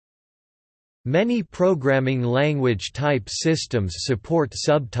Many programming language type systems support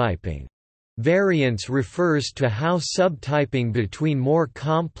subtyping. Variance refers to how subtyping between more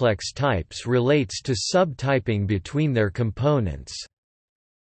complex types relates to subtyping between their components.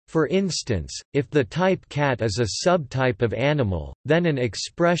 For instance, if the type cat is a subtype of animal, then an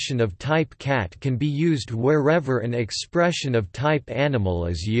expression of type cat can be used wherever an expression of type animal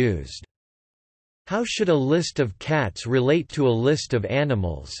is used. How should a list of cats relate to a list of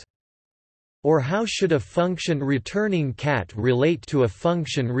animals? Or how should a function returning cat relate to a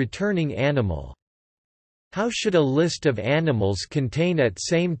function returning animal? How should a list of animals contain at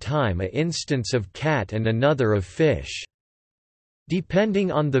same time an instance of cat and another of fish?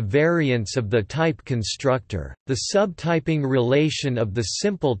 Depending on the variance of the type constructor, the subtyping relation of the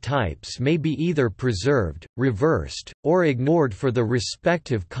simple types may be either preserved, reversed, or ignored for the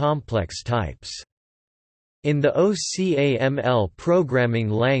respective complex types. In the OCaml programming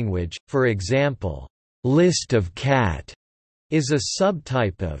language, for example, list of cat is a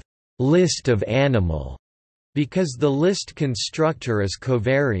subtype of list of animal because the list constructor is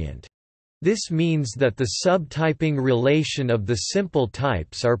covariant. This means that the subtyping relation of the simple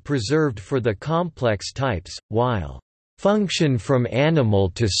types are preserved for the complex types, while function from animal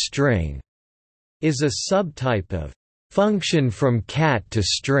to string is a subtype of function from cat to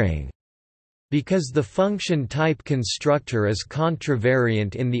string. Because the function type constructor is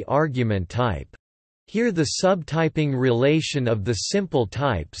contravariant in the argument type. Here the subtyping relation of the simple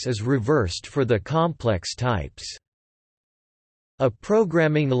types is reversed for the complex types. A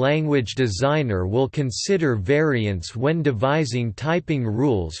programming language designer will consider variance when devising typing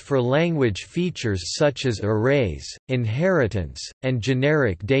rules for language features such as arrays, inheritance, and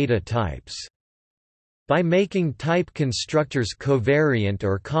generic data types. By making type constructors covariant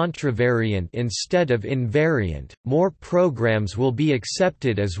or contravariant instead of invariant, more programs will be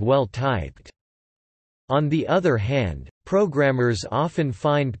accepted as well-typed. On the other hand, programmers often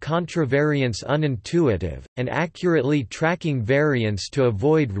find contravariance unintuitive, and accurately tracking variance to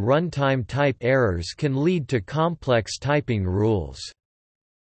avoid runtime type errors can lead to complex typing rules.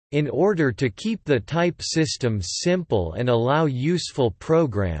 In order to keep the type system simple and allow useful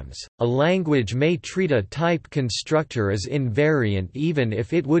programs, a language may treat a type constructor as invariant even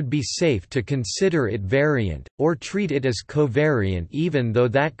if it would be safe to consider it variant, or treat it as covariant even though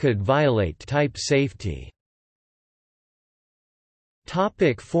that could violate type safety.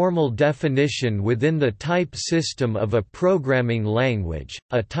 Formal definition within the type system of a programming language.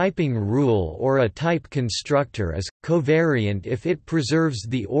 A typing rule or a type constructor is covariant if it preserves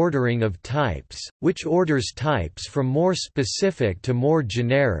the ordering of types, which orders types from more specific to more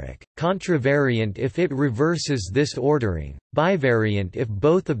generic, contravariant if it reverses this ordering, bivariant if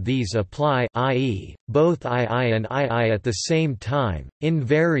both of these apply, i.e., both II and II at the same time,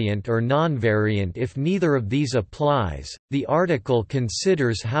 invariant or nonvariant if neither of these applies. The article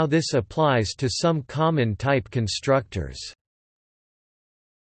considers how this applies to some common type constructors.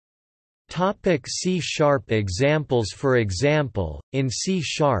 C# examples. For example, in C#,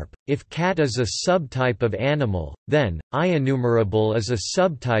 if cat is a subtype of animal, then IEnumerable is a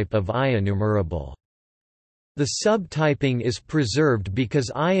subtype of IEnumerable. The subtyping is preserved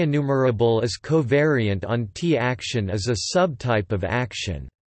because IEnumerable is covariant on T. Action is a subtype of action.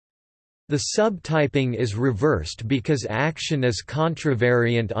 The subtyping is reversed because action is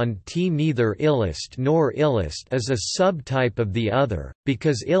contravariant on T. Neither illist nor illist is a subtype of the other,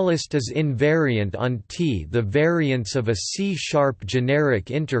 because illist is invariant on T. The variance of a C# generic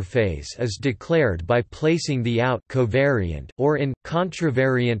interface is declared by placing the out covariant or in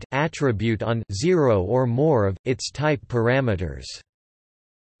contravariant attribute on 0 or more of its type parameters.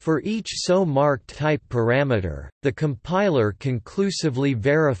 For each so marked type parameter, the compiler conclusively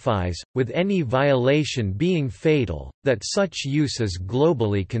verifies, with any violation being fatal, that such use is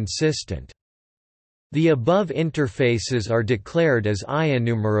globally consistent. The above interfaces are declared as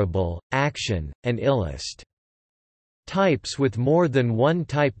IEnumerable, action, and illist. Types with more than one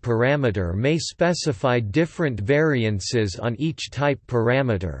type parameter may specify different variances on each type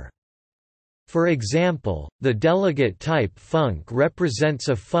parameter. For example, the delegate type func represents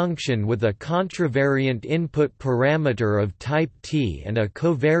a function with a contravariant input parameter of type T and a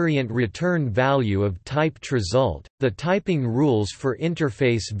covariant return value of type tresult. The typing rules for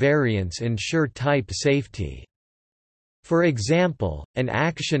interface variance ensure type safety. For example, an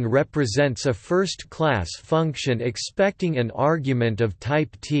action represents a first-class function expecting an argument of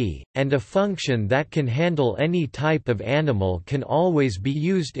type T, and a function that can handle any type of animal can always be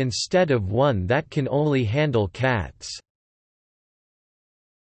used instead of one that can only handle cats.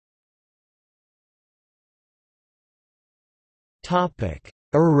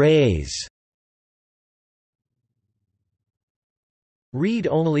 Arrays.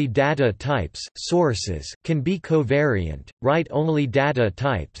 Read-only data types sources can be covariant, write-only data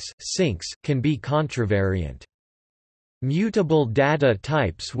types sinks can be contravariant. Mutable data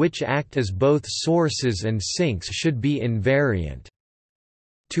types which act as both sources and sinks should be invariant.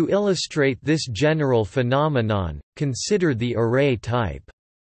 To illustrate this general phenomenon, consider the array type.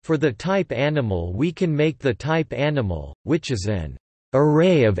 For the type animal we can make the type animal, which is an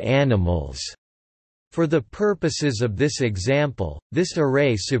array of animals. For the purposes of this example, this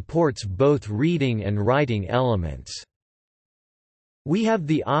array supports both reading and writing elements. We have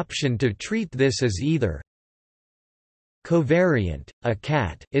the option to treat this as either covariant, a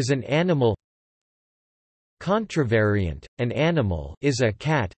cat is an animal. Contravariant, an animal is a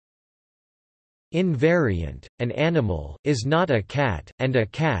cat. Invariant, an animal is not a cat, and a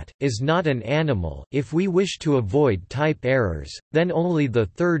cat is not an animal. If we wish to avoid type errors, then only the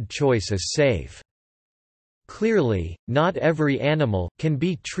third choice is safe. Clearly, not every animal can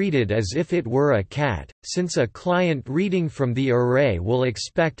be treated as if it were a cat, since a client reading from the array will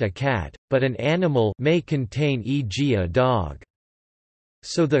expect a cat, but an animal may contain e.g. a dog.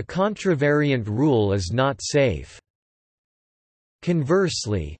 So the contravariant rule is not safe.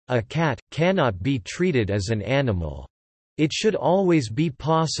 Conversely, a cat cannot be treated as an animal. It should always be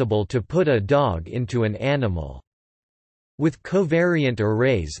possible to put a dog into an animal. With covariant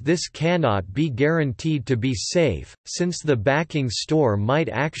arrays this cannot be guaranteed to be safe, since the backing store might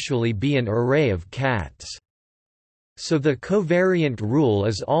actually be an array of cats. So the covariant rule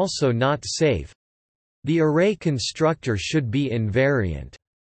is also not safe. The array constructor should be invariant.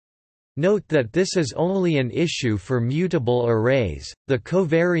 Note that this is only an issue for mutable arrays. The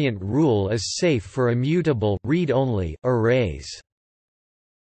covariant rule is safe for immutable read-only arrays.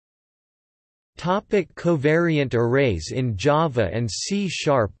 Covariant arrays in Java and C#.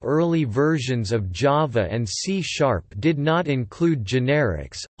 Early versions of Java and C# did not include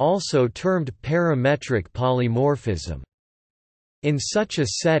generics, also termed parametric polymorphism. In such a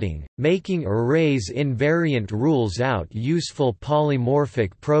setting, making arrays invariant rules out useful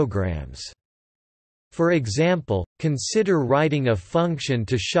polymorphic programs. For example, consider writing a function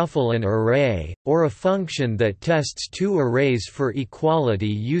to shuffle an array, or a function that tests two arrays for equality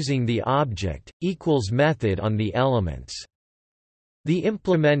using the object equals method on the elements. The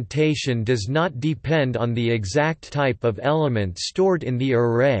implementation does not depend on the exact type of element stored in the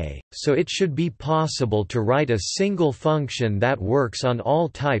array, so it should be possible to write a single function that works on all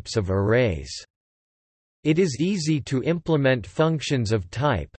types of arrays. It is easy to implement functions of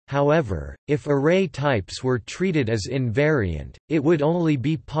type, however, if array types were treated as invariant, it would only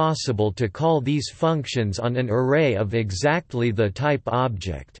be possible to call these functions on an array of exactly the type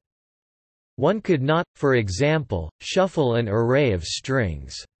object. One could not, for example, shuffle an array of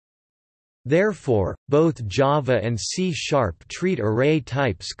strings. Therefore, both Java and C# treat array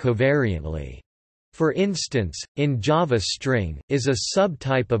types covariantly. For instance, in Java string is a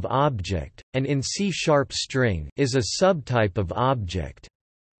subtype of object, and in C# string is a subtype of object.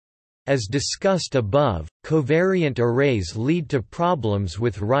 As discussed above, covariant arrays lead to problems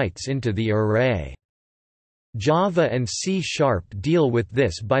with writes into the array. Java and C# deal with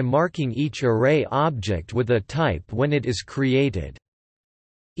this by marking each array object with a type when it is created.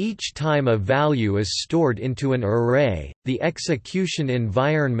 Each time a value is stored into an array, the execution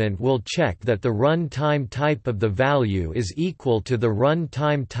environment will check that the runtime type of the value is equal to the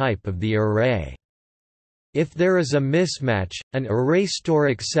runtime type of the array. If there is a mismatch, an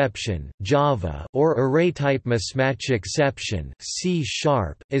array_store exception Java or arrayType mismatch exception C#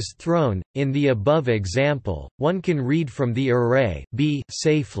 is thrown. In the above example, one can read from the array B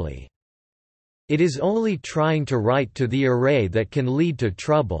safely. It is only trying to write to the array that can lead to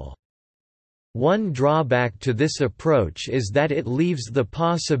trouble. One drawback to this approach is that it leaves the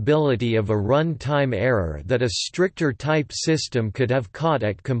possibility of a runtime error that a stricter type system could have caught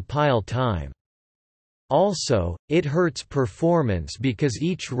at compile time. Also, it hurts performance because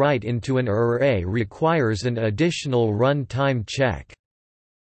each write into an array requires an additional runtime check.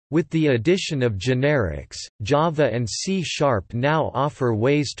 With the addition of generics, Java and C# now offer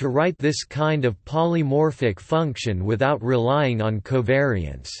ways to write this kind of polymorphic function without relying on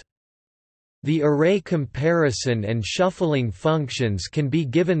covariance. The array comparison and shuffling functions can be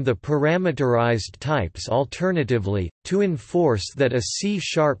given the parameterized types alternatively, to enforce that a C#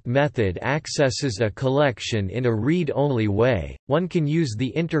 method accesses a collection in a read-only way. One can use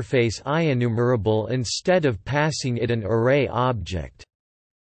the interface IEnumerable instead of passing it an array object.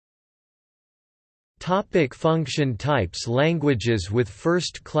 Topic: function types. Languages with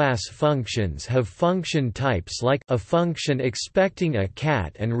first-class functions have function types like a function expecting a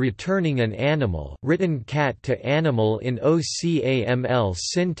cat and returning an animal, written cat to animal in OCaml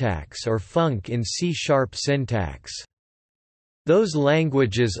syntax or func in C# syntax. Those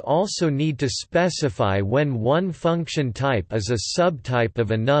languages also need to specify when one function type is a subtype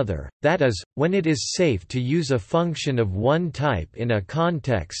of another, that is, when it is safe to use a function of one type in a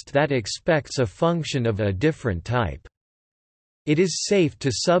context that expects a function of a different type. It is safe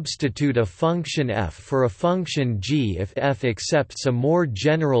to substitute a function f for a function g if f accepts a more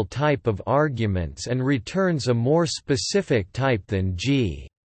general type of arguments and returns a more specific type than g.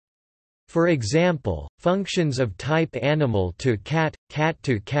 For example, functions of type animal to cat, cat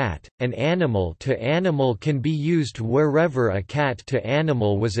to cat, and animal to animal can be used wherever a cat to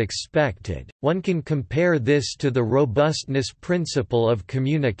animal was expected. One can compare this to the robustness principle of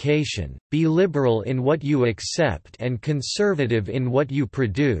communication: be liberal in what you accept and conservative in what you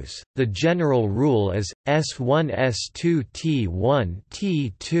produce. The general rule is S1 S2 T1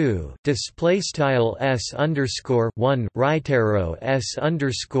 T2 display style S_1 right arrow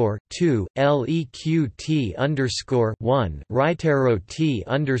S_2 LEQT_1 right arrow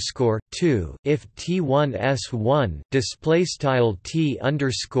T_2 if T1 S1 display style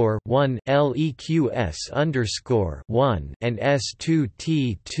T_1 LEQS_1 and S2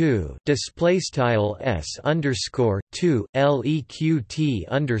 T2 display style S_2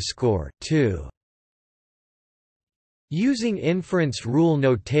 LEQT_2. Using inference rule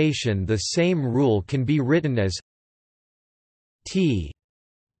notation, the same rule can be written as T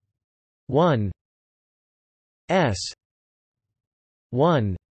 1 S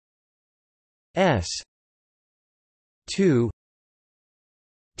 1 S 2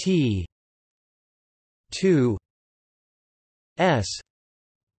 T 2 S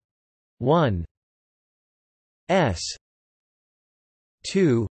 1 S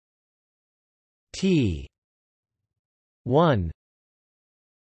 2 T 1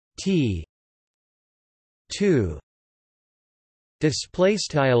 T 2 display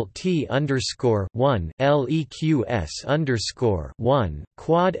style T_1 LEQS_1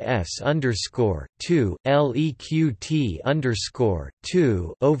 quad S_2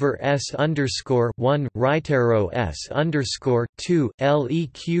 LEQT_2 over S_1 right arrow S_2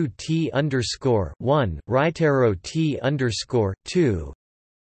 LEQT_1 right arrow T_2.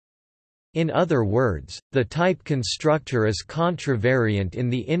 In other words, the type constructor is contravariant in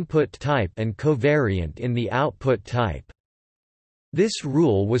the input type and covariant in the output type. This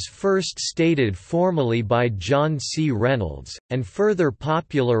rule was first stated formally by John C. Reynolds, and further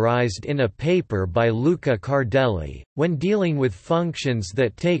popularized in a paper by Luca Cardelli. When dealing with functions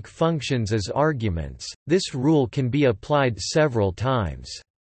that take functions as arguments, this rule can be applied several times.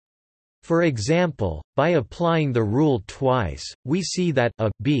 For example, by applying the rule twice, we see that a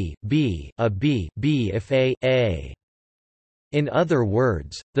b if a. In other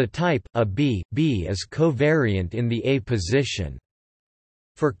words, the type a b is covariant in the A position.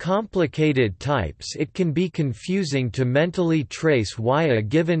 For complicated types, it can be confusing to mentally trace why a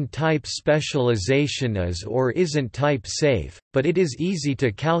given type specialization is or isn't type safe, but it is easy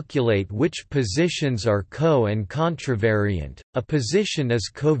to calculate which positions are co- and contravariant. A position is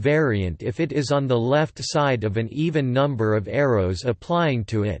covariant if it is on the left side of an even number of arrows applying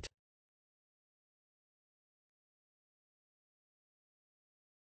to it.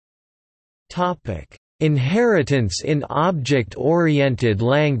 Topic: Inheritance in object-oriented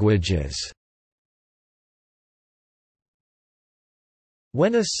languages.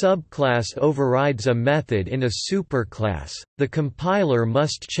 When a subclass overrides a method in a superclass, the compiler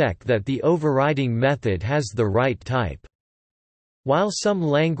must check that the overriding method has the right type. While some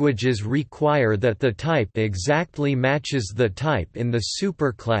languages require that the type exactly matches the type in the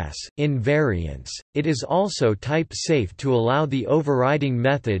superclass in variance, it is also type-safe to allow the overriding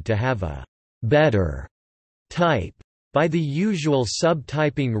method to have a better type. By the usual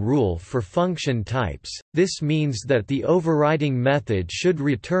subtyping rule for function types, this means that the overriding method should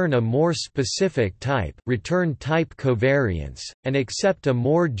return a more specific type, return type covariance, and accept a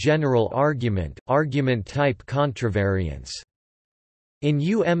more general argument type contravariance. In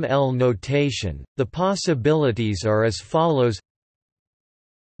UML notation, the possibilities are as follows: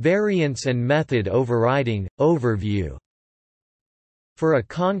 variance and method overriding. Overview. For a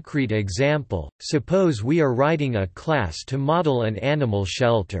concrete example, suppose we are writing a class to model an animal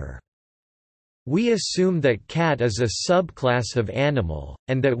shelter. We assume that cat is a subclass of animal,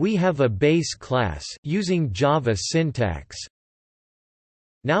 and that we have a base class using Java syntax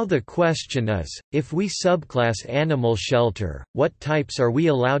Now the question is, if we subclass animal shelter, what types are we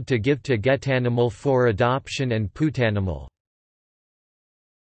allowed to give to getAnimal for adoption and putAnimal?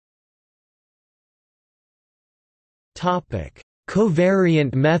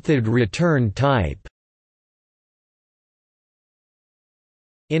 Covariant method return type.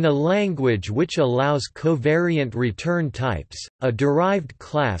 In a language which allows covariant return types, a derived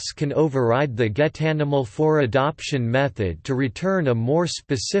class can override the getAnimal for adoption method to return a more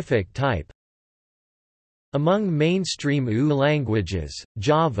specific type. Among mainstream EU languages,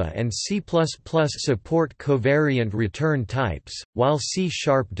 Java and C++ support covariant return types, while C#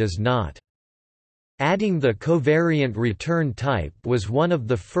 does not. Adding the covariant return type was one of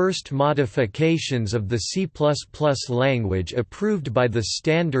the first modifications of the C++ language approved by the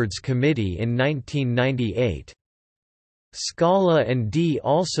Standards Committee in 1998. Scala and D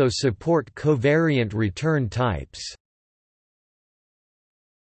also support covariant return types.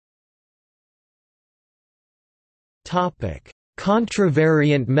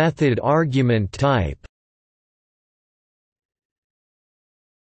 Contravariant method argument type.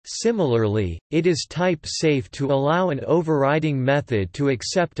 Similarly, it is type-safe to allow an overriding method to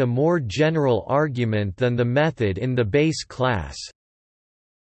accept a more general argument than the method in the base class.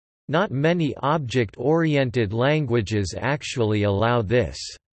 Not many object-oriented languages actually allow this.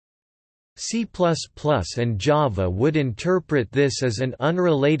 C++ and Java would interpret this as an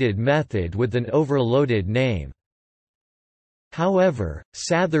unrelated method with an overloaded name. However,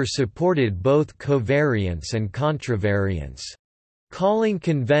 Sather supported both covariance and contravariance. Calling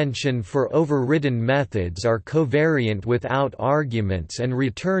convention for overridden methods are covariant without arguments and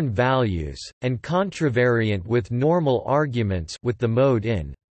return values, and contravariant with normal arguments with the mode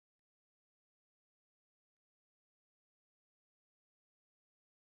in.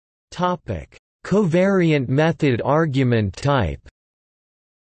 Covariant method argument type.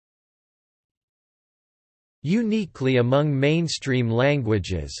 Uniquely among mainstream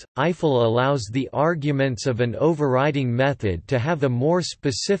languages, Eiffel allows the arguments of an overriding method to have a more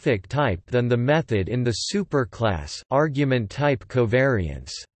specific type than the method in the superclass argument type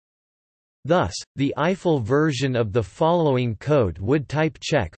covariance. Thus, the Eiffel version of the following code would type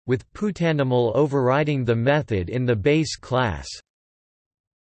check, with putAnimal overriding the method in the base class.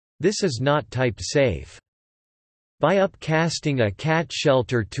 This is not type-safe. By upcasting a cat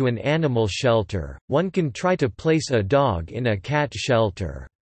shelter to an animal shelter, one can try to place a dog in a cat shelter.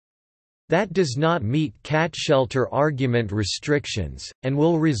 That does not meet cat shelter argument restrictions, and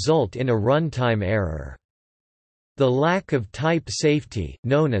will result in a runtime error. The lack of type safety,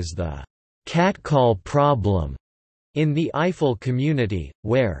 known as the catcall problem, in the Eiffel community,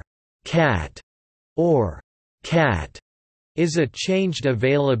 where cat or cat is a changed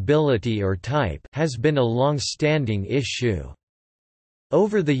availability or type, has been a long-standing issue.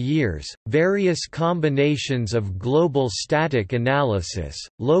 Over the years, various combinations of global static analysis,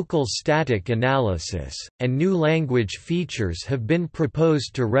 local static analysis, and new language features have been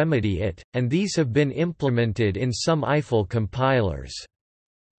proposed to remedy it, and these have been implemented in some Eiffel compilers.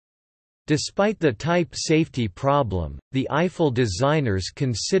 Despite the type safety problem, the Eiffel designers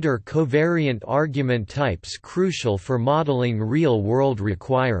consider covariant argument types crucial for modeling real-world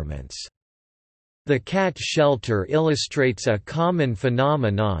requirements. The cat shelter illustrates a common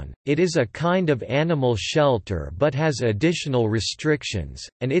phenomenon. It is a kind of animal shelter but has additional restrictions,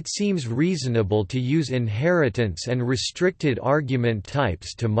 and it seems reasonable to use inheritance and restricted argument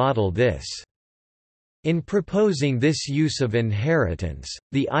types to model this. In proposing this use of inheritance,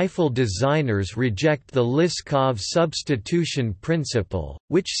 the Eiffel designers reject the Liskov substitution principle,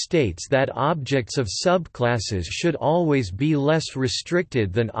 which states that objects of subclasses should always be less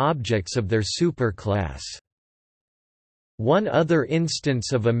restricted than objects of their superclass. One other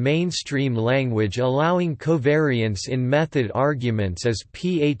instance of a mainstream language allowing covariance in method arguments is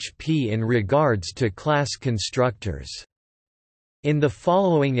PHP in regards to class constructors. In the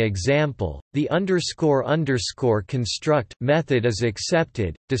following example, the __ construct method is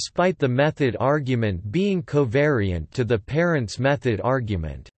accepted, despite the method argument being covariant to the parent's method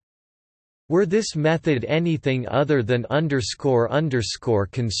argument. Were this method anything other than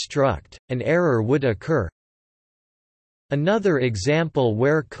 __ construct, an error would occur. Another example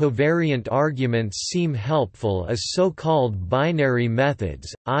where covariant arguments seem helpful is so-called binary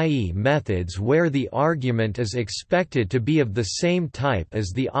methods, i.e. methods where the argument is expected to be of the same type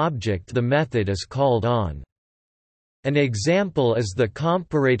as the object the method is called on. An example is the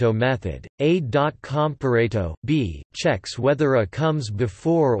comparato method. A.comparato b checks whether A comes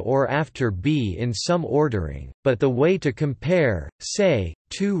before or after B in some ordering, but the way to compare, say,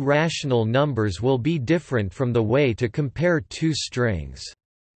 two rational numbers will be different from the way to compare two strings.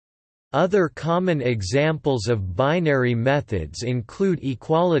 Other common examples of binary methods include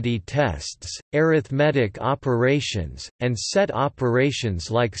equality tests, arithmetic operations, and set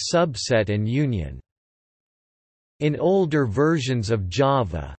operations like subset and union. In older versions of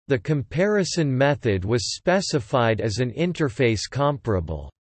Java, the comparison method was specified as an interface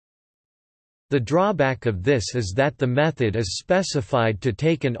comparable. The drawback of this is that the method is specified to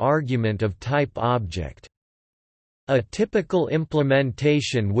take an argument of type object. A typical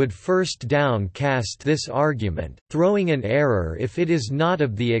implementation would first downcast this argument, throwing an error if it is not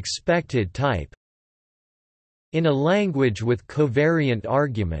of the expected type. In a language with covariant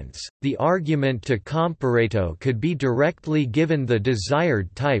arguments, the argument to comparator could be directly given the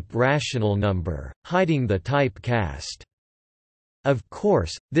desired type rational number, hiding the typecast. Of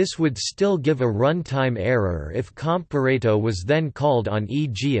course, this would still give a runtime error if comparator was then called on,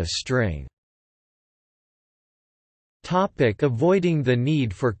 e.g. a string. Avoiding the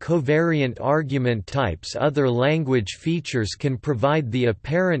need for covariant argument types. Other language features can provide the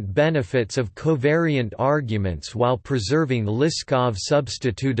apparent benefits of covariant arguments while preserving Liskov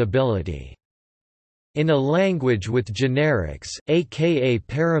substitutability. In a language with generics, aka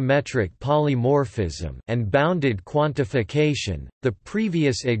parametric polymorphism, and bounded quantification, the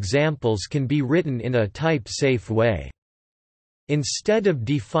previous examples can be written in a type-safe way. Instead of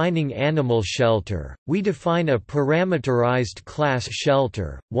defining animal shelter, we define a parameterized class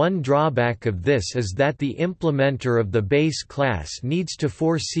shelter. One drawback of this is that the implementer of the base class needs to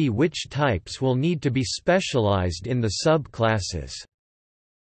foresee which types will need to be specialized in the subclasses.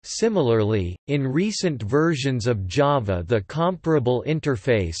 Similarly, in recent versions of Java the comparable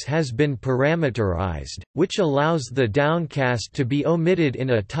interface has been parameterized, which allows the downcast to be omitted in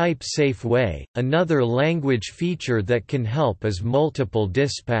a type-safe way. Another language feature that can help is multiple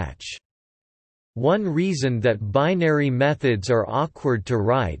dispatch. One reason that binary methods are awkward to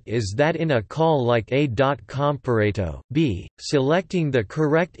write is that in a call like a.comparator b, selecting the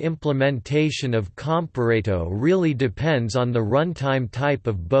correct implementation of comparator really depends on the runtime type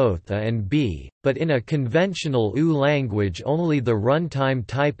of both a and b, but in a conventional U language only the runtime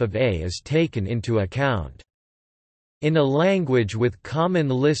type of a is taken into account. In a language with common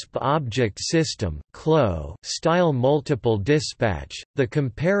Lisp object system style multiple dispatch, the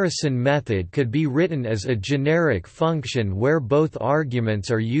comparison method could be written as a generic function where both arguments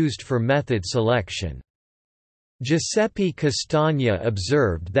are used for method selection. Giuseppe Castagna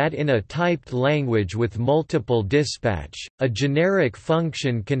observed that in a typed language with multiple dispatch, a generic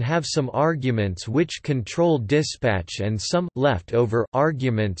function can have some arguments which control dispatch and some leftover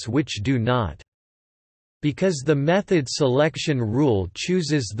arguments which do not. Because the method selection rule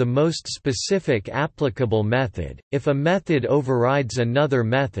chooses the most specific applicable method, if a method overrides another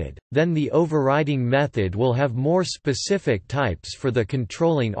method, then the overriding method will have more specific types for the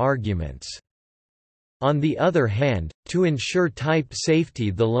controlling arguments. On the other hand, to ensure type safety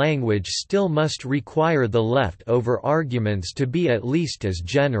the language still must require the leftover arguments to be at least as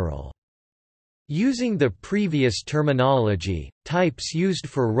general. Using the previous terminology, types used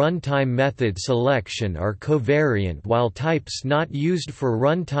for runtime method selection are covariant while types not used for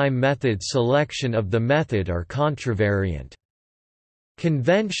runtime method selection of the method are contravariant.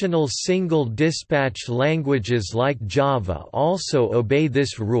 Conventional single-dispatch languages like Java also obey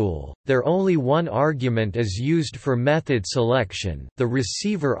this rule. There only one argument is used for method selection, the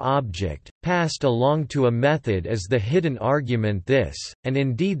receiver object, passed along to a method as the hidden argument this, and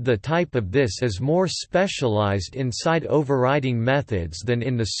indeed the type of this is more specialized inside overriding methods than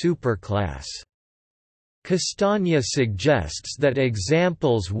in the superclass. Castagna suggests that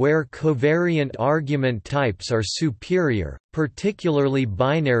examples where covariant argument types are superior, particularly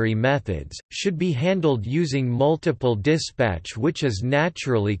binary methods, should be handled using multiple dispatch which is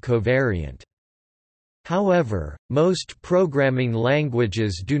naturally covariant. However, most programming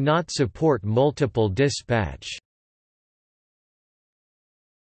languages do not support multiple dispatch.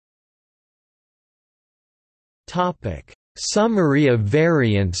 Summary of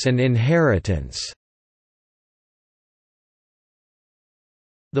variance and inheritance.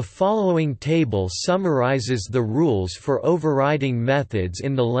 The following table summarizes the rules for overriding methods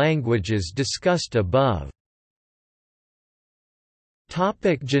in the languages discussed above.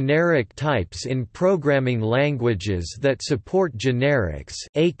 Generic types. In programming languages that support generics,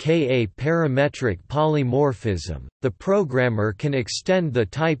 aka parametric polymorphism, the programmer can extend the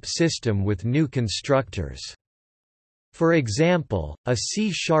type system with new constructors. For example, a C#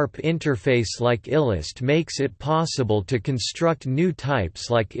 interface like Illist makes it possible to construct new types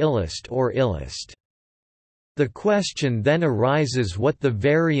like Illist or Illist. The question then arises what the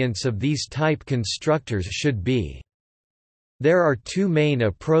variance of these type constructors should be. There are two main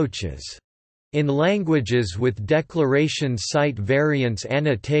approaches. In languages with declaration site variance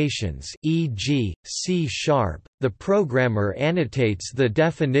annotations, e.g., C#, the programmer annotates the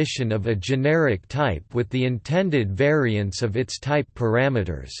definition of a generic type with the intended variance of its type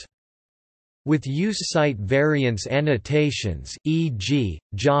parameters. With use-site variance annotations, e.g.,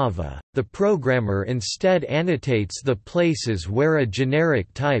 Java, the programmer instead annotates the places where a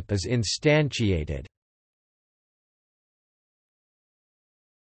generic type is instantiated.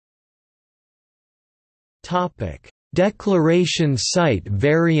 Declaration site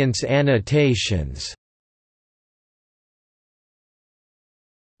variance annotations.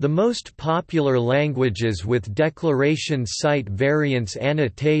 The most popular languages with declaration site variance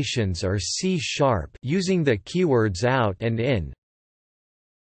annotations are C# using the keywords out and in,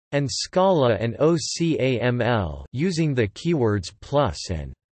 and Scala and OCaml using the keywords plus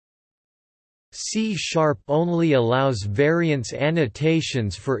and. C# only allows variance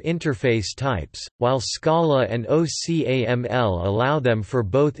annotations for interface types, while Scala and OCaml allow them for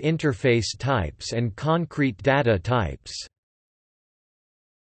both interface types and concrete data types.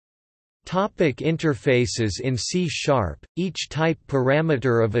 Interfaces in C#. Each type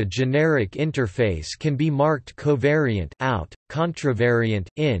parameter of a generic interface can be marked covariant out, contravariant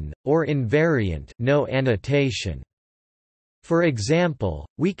in, or invariant no annotation. For example,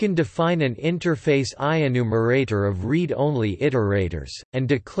 we can define an interface IEnumerator of read-only iterators, and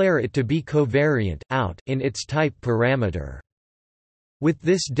declare it to be covariant out in its type parameter. With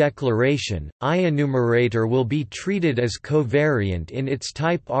this declaration, IEnumerator will be treated as covariant in its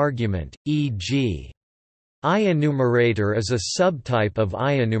type argument, e.g. IEnumerator is a subtype of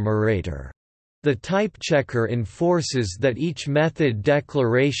IEnumerator. The typechecker enforces that each method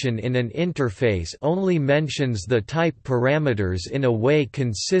declaration in an interface only mentions the type parameters in a way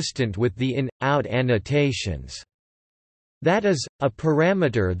consistent with the in-out annotations. That is, a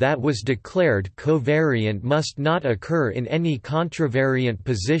parameter that was declared covariant must not occur in any contravariant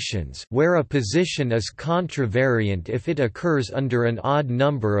positions where a position is contravariant if it occurs under an odd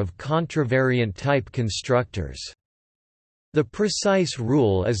number of contravariant type constructors. The precise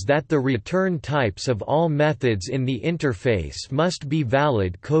rule is that the return types of all methods in the interface must be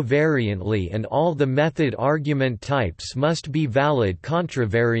valid covariantly and all the method argument types must be valid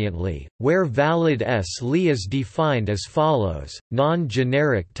contravariantly, where valid S-Li is defined as follows: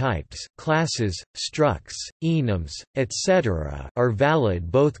 non-generic types, classes, structs, enums, etc. are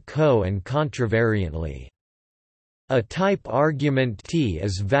valid both co- and contravariantly. A type argument T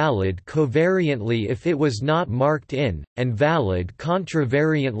is valid covariantly if it was not marked in, and valid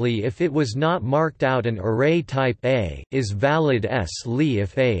contravariantly if it was not marked out. An array type A is valid S-Li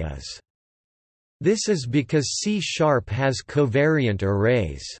if A is. This is because C# has covariant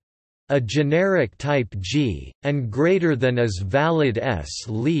arrays. A generic type G, and greater than is valid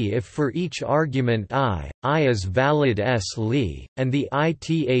S-Li if for each argument I is valid S-Li, and the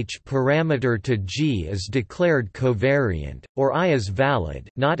ith parameter to G is declared covariant, or I is valid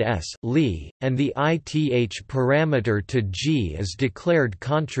not S-Li, and the ith parameter to G is declared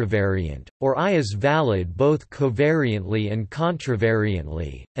contravariant, or I is valid both covariantly and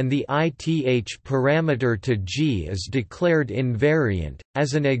contravariantly, and the ith parameter to G is declared invariant.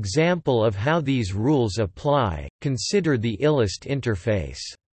 As an example of how these rules apply, consider the illist interface.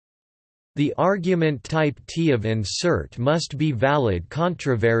 The argument type T of insert must be valid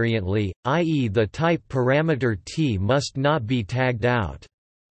contravariantly, i.e. the type parameter T must not be tagged out.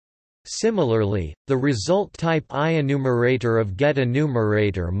 Similarly, the result type IEnumerator of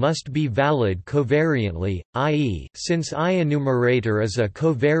getEnumerator must be valid covariantly, i.e. since IEnumerator is a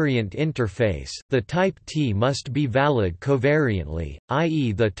covariant interface, the type T must be valid covariantly,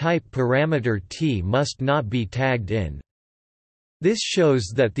 i.e. the type parameter T must not be tagged in. This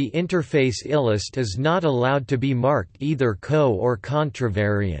shows that the interface illist is not allowed to be marked either co- or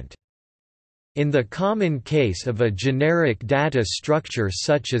contravariant. In the common case of a generic data structure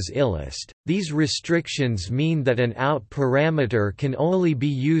such as illist, these restrictions mean that an out parameter can only be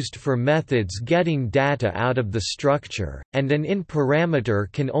used for methods getting data out of the structure, and an in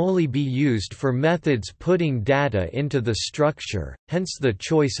parameter can only be used for methods putting data into the structure, hence the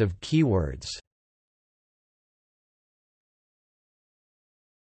choice of keywords.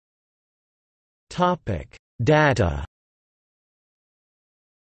 Data.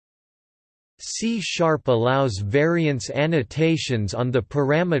 C# allows variance annotations on the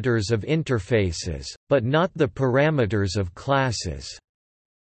parameters of interfaces, but not the parameters of classes.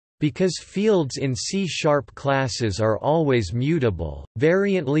 Because fields in C# classes are always mutable,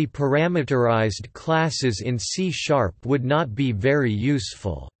 variantly parameterized classes in C# would not be very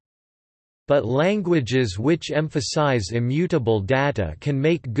useful. but languages which emphasize immutable data can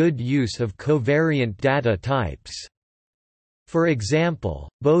make good use of covariant data types. For example,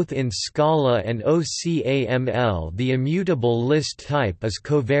 both in Scala and OCaml the immutable list type is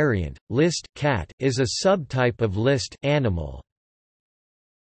covariant. List cat is a subtype of list animal.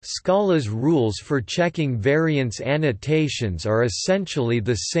 Scala's rules for checking variance annotations are essentially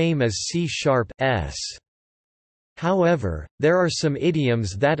the same as C#'s. However, there are some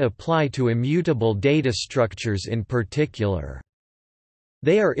idioms that apply to immutable data structures in particular.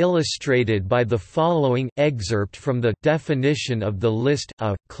 They are illustrated by the following excerpt from the definition of the list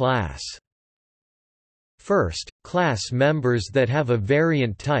a class. First, class members that have a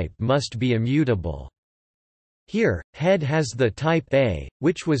variant type must be immutable. Here, head has the type A,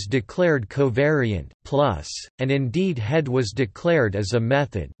 which was declared covariant plus, and indeed head was declared as a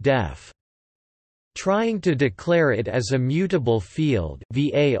method def. Trying to declare it as a mutable field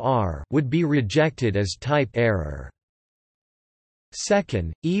var would be rejected as type error.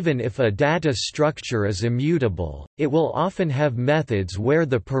 Second, even if a data structure is immutable, it will often have methods where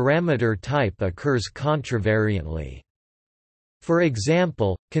the parameter type occurs contravariantly. For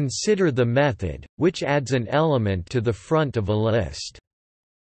example, consider the method, which adds an element to the front of a list.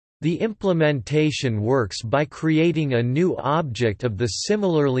 The implementation works by creating a new object of the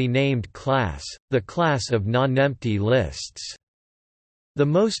similarly named class, the class of nonempty lists. The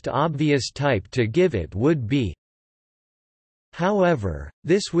most obvious type to give it would be. However,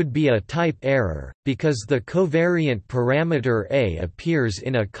 this would be a type error, because the covariant parameter A appears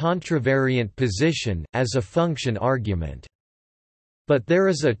in a contravariant position as a function argument. But there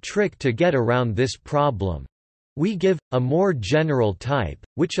is a trick to get around this problem. We give a more general type,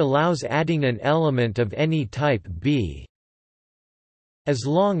 which allows adding an element of any type B. As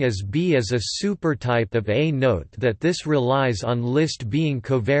long as B is a supertype of A. Note that this relies on list being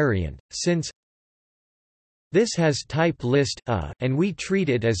covariant, since this has type list A and we treat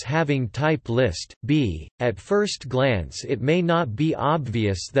it as having type list B. At first glance it may not be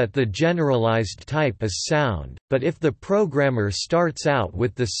obvious that the generalized type is sound, but if the programmer starts out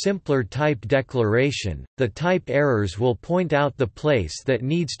with the simpler type declaration, the type errors will point out the place that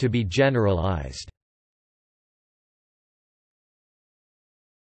needs to be generalized.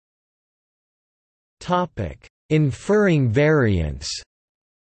 Inferring variance.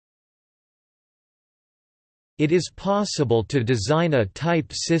 It is possible to design a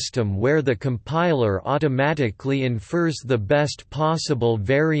type system where the compiler automatically infers the best possible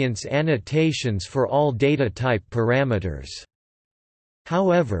variance annotations for all data type parameters.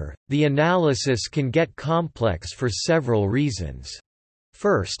 However, the analysis can get complex for several reasons.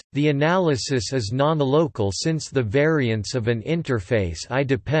 First, the analysis is non-local since the variance of an interface I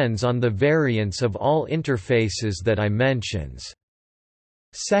depends on the variance of all interfaces that I mentions.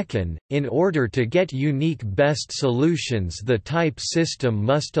 Second, in order to get unique best solutions, the type system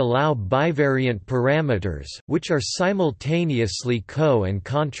must allow bivariant parameters, which are simultaneously co- and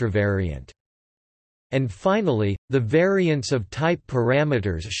contravariant. And finally, the variance of type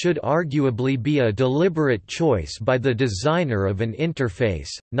parameters should arguably be a deliberate choice by the designer of an interface,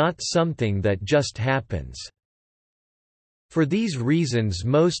 not something that just happens. For these reasons,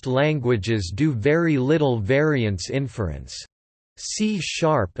 most languages do very little variance inference. C#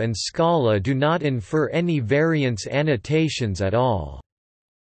 and Scala do not infer any variance annotations at all.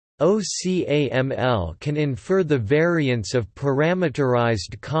 OCaml can infer the variance of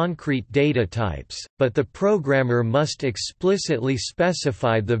parameterized concrete data types, but the programmer must explicitly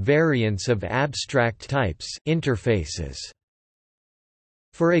specify the variance of abstract types interfaces.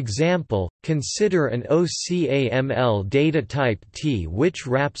 For example, consider an OCaml data type T which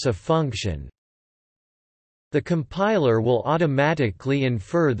wraps a function. The compiler will automatically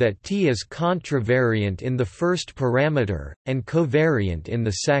infer that T is contravariant in the first parameter, and covariant in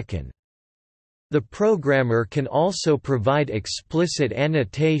the second. The programmer can also provide explicit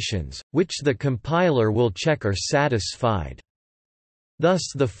annotations, which the compiler will check are satisfied. Thus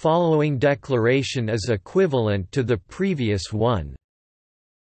the following declaration is equivalent to the previous one.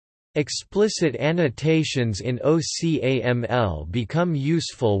 Explicit annotations in OCaml become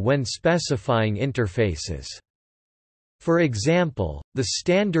useful when specifying interfaces. For example, the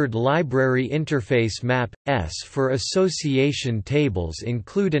standard library interface map S for association tables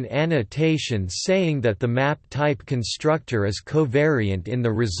include an annotation saying that the map type constructor is covariant in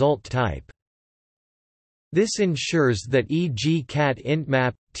the result type. This ensures that e.g. cat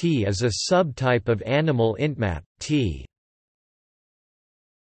intmap T is a subtype of animal intmap T.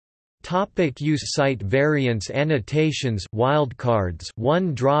 Use site variance annotations wildcards.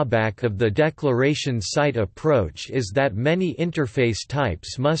 One drawback of the declaration site approach is that many interface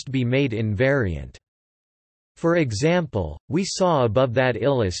types must be made invariant. For example, we saw above that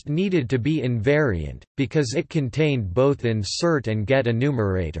ilist needed to be invariant, because it contained both insert and get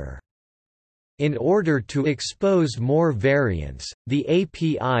enumerator. In order to expose more variance, the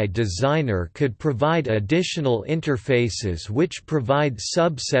API designer could provide additional interfaces which provide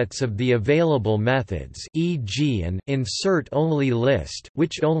subsets of the available methods, e.g. an insert-only list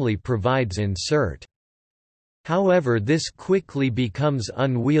which only provides insert. However, this quickly becomes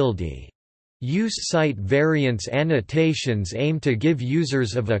unwieldy. Use site variance annotations aim to give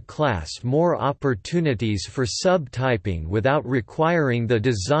users of a class more opportunities for subtyping without requiring the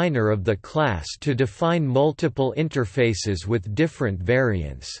designer of the class to define multiple interfaces with different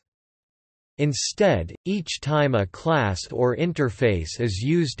variance. Instead, each time a class or interface is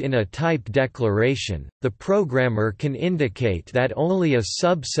used in a type declaration, the programmer can indicate that only a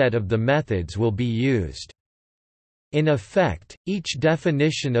subset of the methods will be used. In effect, each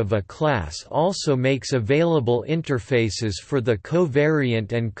definition of a class also makes available interfaces for the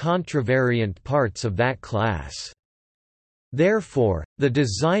covariant and contravariant parts of that class. Therefore, the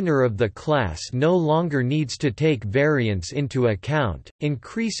designer of the class no longer needs to take variance into account,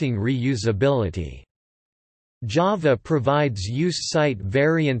 increasing reusability. Java provides use site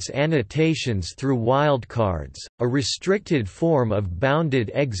variance annotations through wildcards, a restricted form of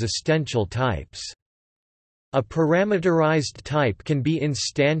bounded existential types. A parameterized type can be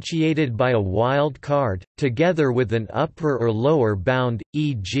instantiated by a wildcard, together with an upper or lower bound,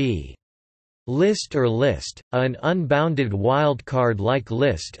 e.g. list or list. An unbounded wildcard like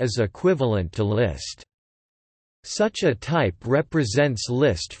list is equivalent to list. Such a type represents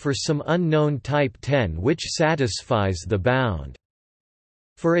list for some unknown type 10 which satisfies the bound.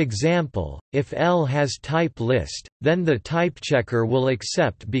 For example, if L has type list, then the typechecker will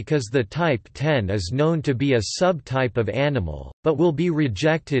accept because the type 10 is known to be a subtype of animal, but will be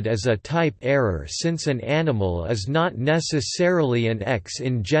rejected as a type error since an animal is not necessarily an X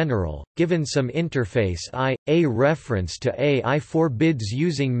in general. Given some interface I, a reference to AI forbids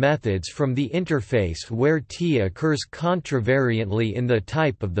using methods from the interface where T occurs contravariantly in the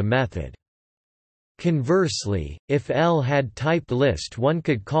type of the method. Conversely, if L had typed list, one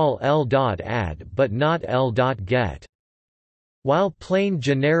could call L.add but not L.get. While plain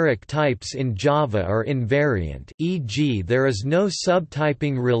generic types in Java are invariant, e.g. there is no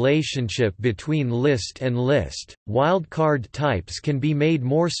subtyping relationship between list and list, wildcard types can be made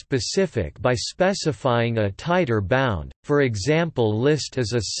more specific by specifying a tighter bound, for example list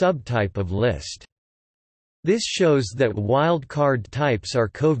is a subtype of list. This shows that wildcard types are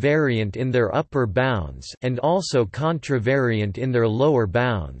covariant in their upper bounds and also contravariant in their lower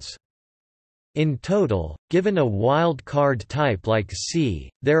bounds. In total, given a wildcard type like C,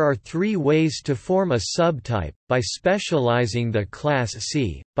 there are three ways to form a subtype: by specializing the class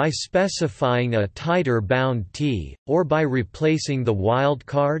C, by specifying a tighter bound T, or by replacing the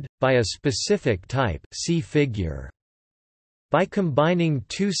wildcard by a specific type. See figure. By combining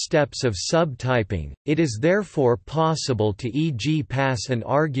two steps of subtyping, it is therefore possible to e.g. pass an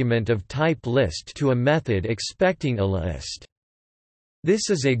argument of type list to a method expecting a list. This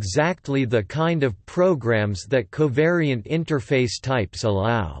is exactly the kind of programs that covariant interface types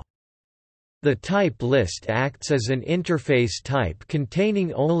allow. The type list acts as an interface type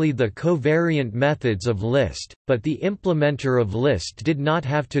containing only the covariant methods of list, but the implementer of list did not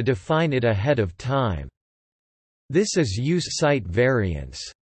have to define it ahead of time. This is use site variance.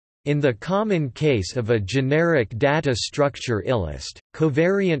 In the common case of a generic data structure ilist,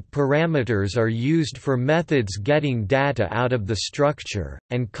 covariant parameters are used for methods getting data out of the structure,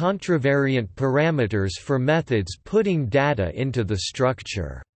 and contravariant parameters for methods putting data into the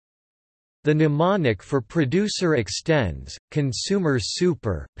structure. The mnemonic for producer extends, consumer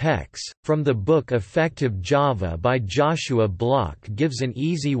super PEX, from the book Effective Java by Joshua Bloch gives an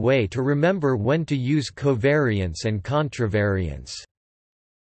easy way to remember when to use covariance and contravariance.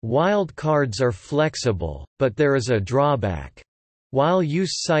 Wildcards are flexible, but there is a drawback. While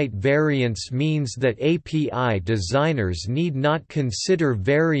use site variance means that API designers need not consider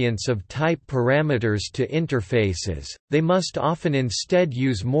variance of type parameters to interfaces, they must often instead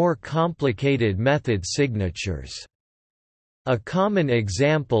use more complicated method signatures. A common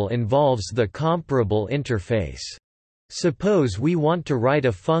example involves the comparable interface. Suppose we want to write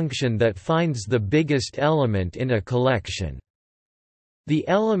a function that finds the biggest element in a collection. The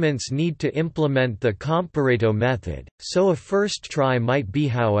elements need to implement the comparator method, so a first try might be.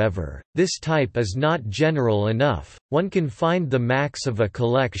 However, this type is not general enough. One can find the max of a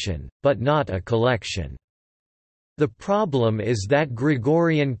collection, but not a collection. The problem is that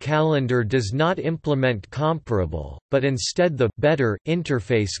Gregorian calendar does not implement comparable, but instead the better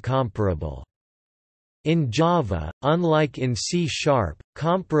interface comparable. In Java, unlike in C#,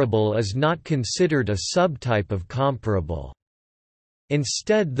 comparable is not considered a subtype of comparable.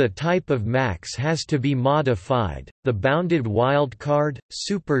 Instead, the type of max has to be modified. The bounded wildcard,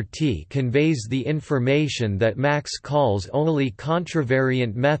 super T, conveys the information that max calls only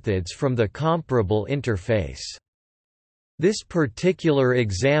contravariant methods from the comparable interface. This particular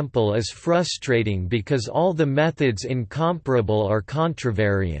example is frustrating because all the methods in comparable are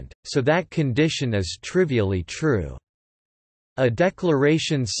contravariant, so that condition is trivially true. A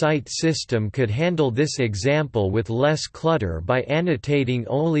declaration cite system could handle this example with less clutter by annotating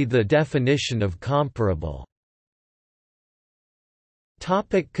only the definition of comparable.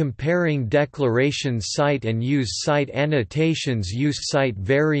 Comparing declaration cite and use cite annotations. Use cite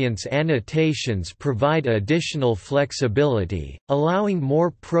variance annotations provide additional flexibility, allowing more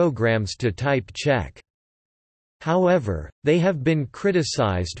programs to type check. However, they have been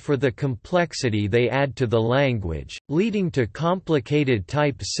criticized for the complexity they add to the language, leading to complicated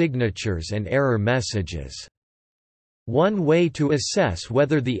type signatures and error messages. One way to assess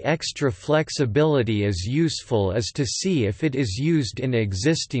whether the extra flexibility is useful is to see if it is used in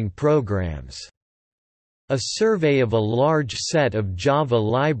existing programs. A survey of a large set of Java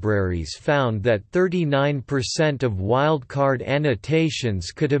libraries found that 39% of wildcard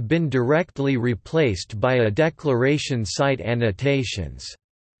annotations could have been directly replaced by a declaration cite annotations.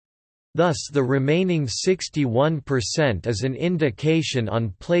 Thus the remaining 61% is an indication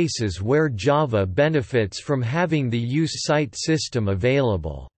on places where Java benefits from having the use cite system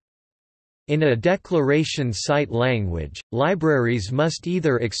available. In a declaration cite language, libraries must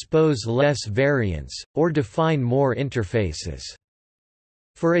either expose less variance, or define more interfaces.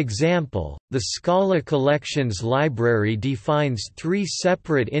 For example, the Scala Collections library defines 3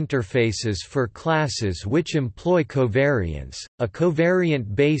 separate interfaces for classes which employ covariance, a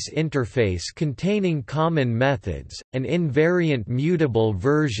covariant base interface containing common methods, an invariant mutable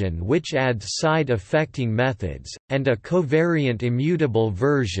version which adds side-affecting methods, and a covariant immutable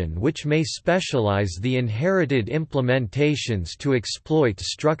version which may specialize the inherited implementations to exploit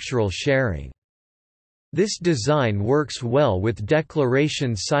structural sharing. This design works well with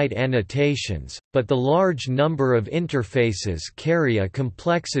declaration cite annotations, but the large number of interfaces carry a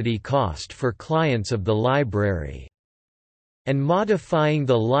complexity cost for clients of the library. And modifying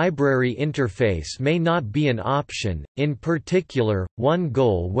the library interface may not be an option. In particular, one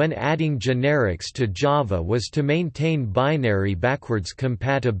goal when adding generics to Java was to maintain binary backwards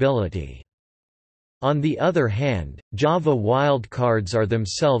compatibility. On the other hand, Java wildcards are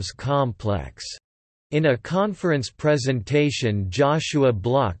themselves complex. In a conference presentation, Joshua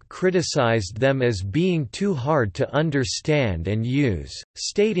Bloch criticized them as being too hard to understand and use,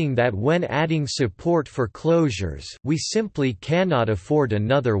 stating that when adding support for closures, we simply cannot afford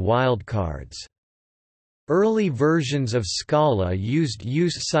another wildcards. Early versions of Scala used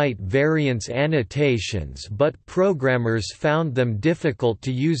use cite variance annotations, but programmers found them difficult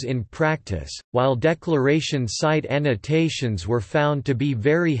to use in practice, while declaration cite annotations were found to be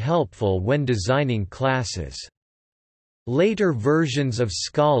very helpful when designing classes. Later versions of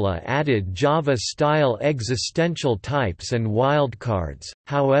Scala added Java-style existential types and wildcards.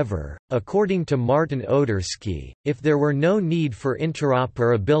 However, according to Martin Odersky, if there were no need for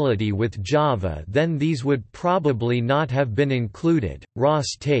interoperability with Java, then these would probably not have been included.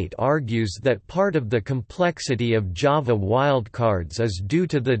 Ross Tate argues that part of the complexity of Java wildcards is due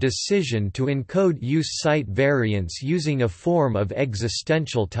to the decision to encode use cite variance using a form of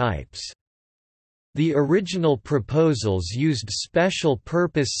existential types. The original proposals used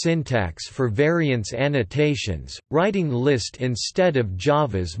special-purpose syntax for variance annotations, writing list instead of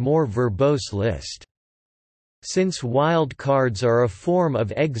Java's more verbose list. Since wildcards are a form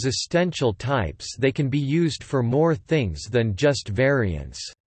of existential types, they can be used for more things than just variance.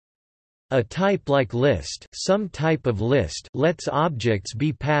 A type like list, some type of list, lets objects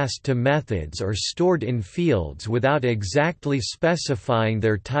be passed to methods or stored in fields without exactly specifying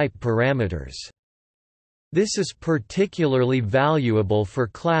their type parameters. This is particularly valuable for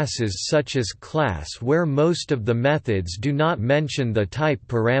classes such as class where most of the methods do not mention the type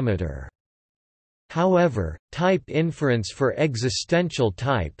parameter. However, type inference for existential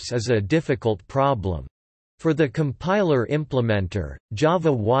types is a difficult problem. For the compiler implementer, Java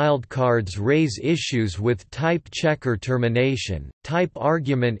wildcards raise issues with type checker termination, type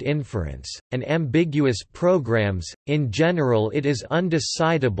argument inference, and ambiguous programs. In general, it is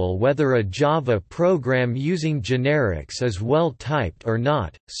undecidable whether a Java program using generics is well typed or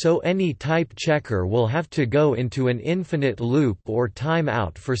not, so any type checker will have to go into an infinite loop or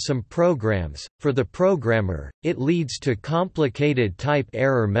timeout for some programs. For the programmer, it leads to complicated type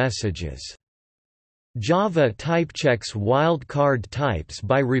error messages. Java typechecks wildcard types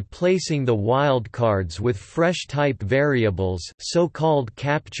by replacing the wildcards with fresh type variables, so-called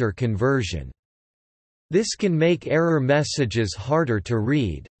capture conversion. This can make error messages harder to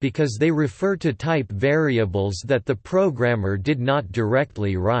read, because they refer to type variables that the programmer did not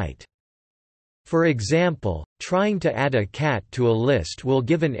directly write. For example, trying to add a cat to a list will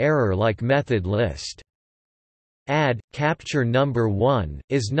give an error like method list. Add capture number 1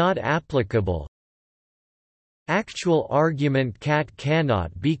 is not applicable. Actual argument cat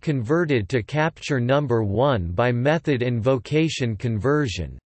cannot be converted to capture number 1 by method invocation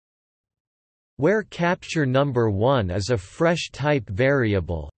conversion. Where capture number 1 is a fresh type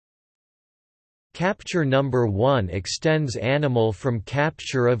variable, capture number 1 extends animal from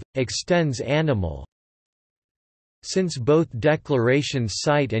capture of, extends animal. Since both declaration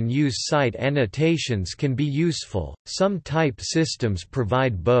cite and use cite annotations can be useful, some type systems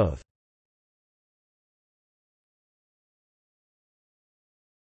provide both.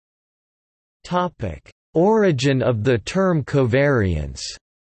 Origin of the term covariance.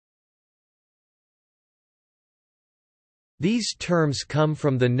 These terms come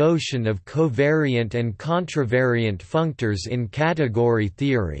from the notion of covariant and contravariant functors in category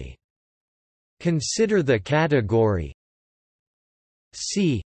theory. Consider the category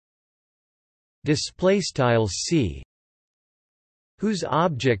C _C whose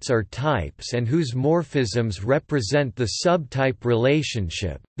objects are types and whose morphisms represent the subtype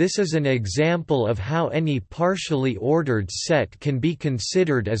relationship. This is an example of how any partially ordered set can be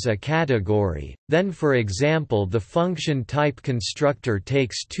considered as a category. Then, for example, the function type constructor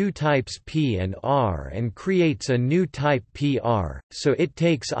takes two types P and R and creates a new type PR, so it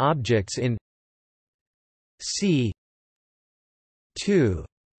takes objects in C 2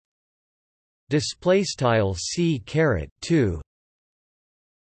 C*2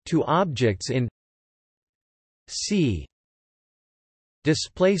 to objects in C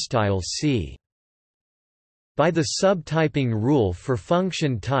C. By the subtyping rule for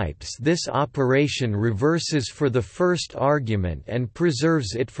function types, this operation reverses for the first argument and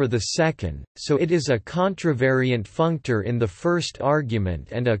preserves it for the second, so it is a contravariant functor in the first argument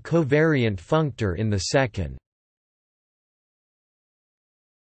and a covariant functor in the second.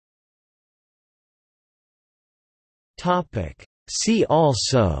 See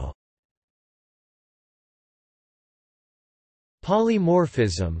also: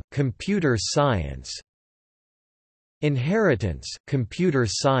 polymorphism, computer science; inheritance, computer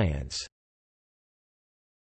science.